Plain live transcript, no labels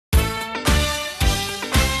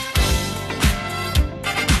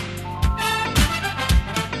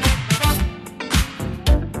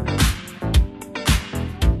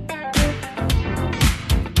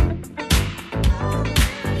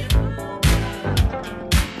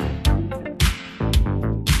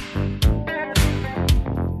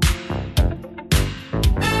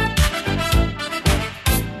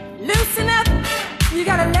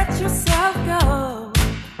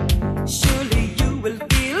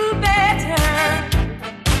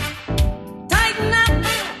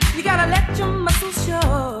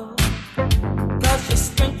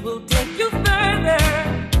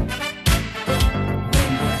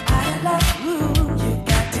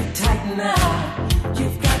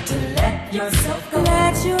let yourself go.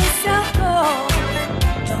 Let yourself go.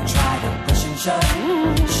 Don't try to push and shove.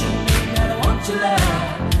 She may not want your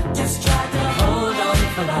love. Just try to hold on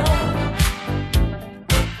for love.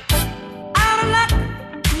 Out of luck,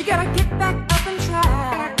 you gotta get back up and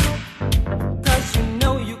try. 'Cause you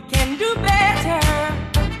know you can do better.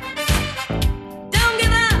 Don't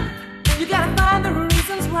give up, you gotta find the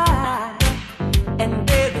reasons why. And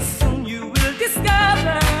very soon you will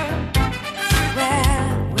discover. Well,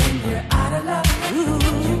 when you're out of luck,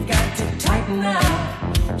 you've got to tighten up.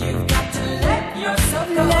 You've got to let yourself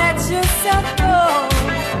go. Let yourself go.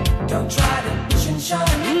 Don't try to push and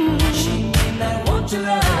shove. She may not want your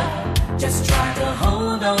love. Just try to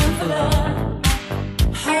hold on for love.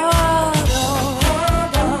 Hold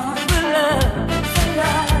on for love.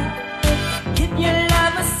 Give your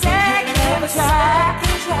love a second try.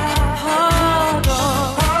 Hold on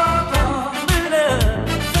for love.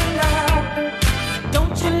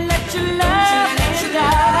 Don't you let your love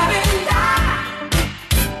die.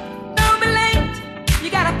 Don't be late. You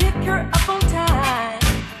gotta pick her up on time.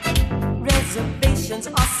 Reservations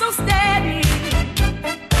are so steady.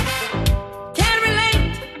 Can't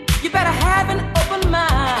relate. You better have an open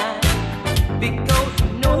mind, because you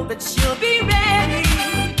know that she'll be ready.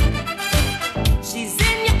 She's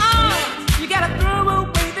in your arms. You gotta throw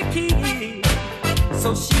away the key, so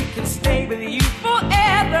she can stay with you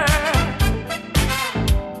forever.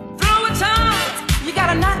 Throw a chance. You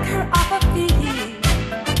gotta knock her off her feet.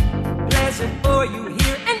 Pleasure for you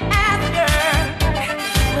here and after.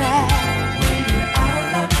 Well, when you're out of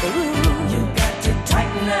luck, you've got to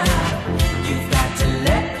tighten up. You've got to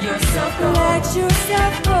let yourself go. Let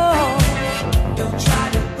yourself go. Don't try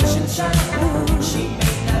to push and shove. She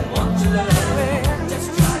may not want your love. Just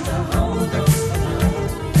try to hold on.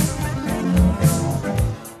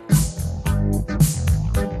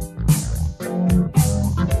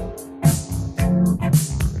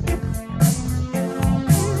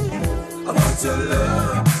 I want your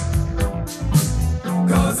love,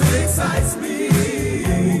 'cause it excites me.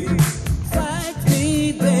 Excites me,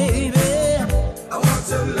 baby. I want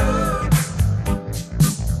your love,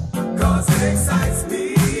 'cause it excites me.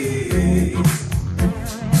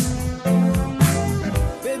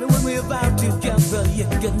 Baby, when we're about together, you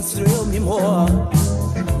can thrill me more.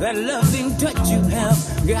 That loving touch you have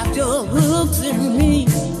got your hooks in me.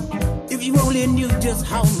 If you only knew just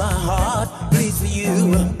how my heart bleeds for you,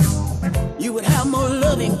 you would have more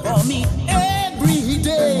loving for me every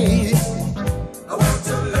day. I want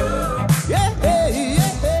your love, Yeah, yeah,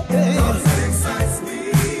 yeah. 'cause it excites me.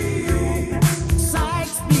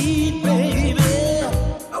 Excites me, baby.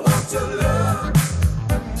 I want your love,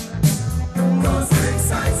 'cause it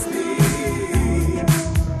excites me.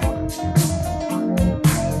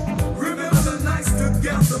 Remember the nights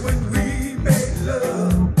together when we made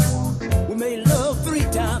love.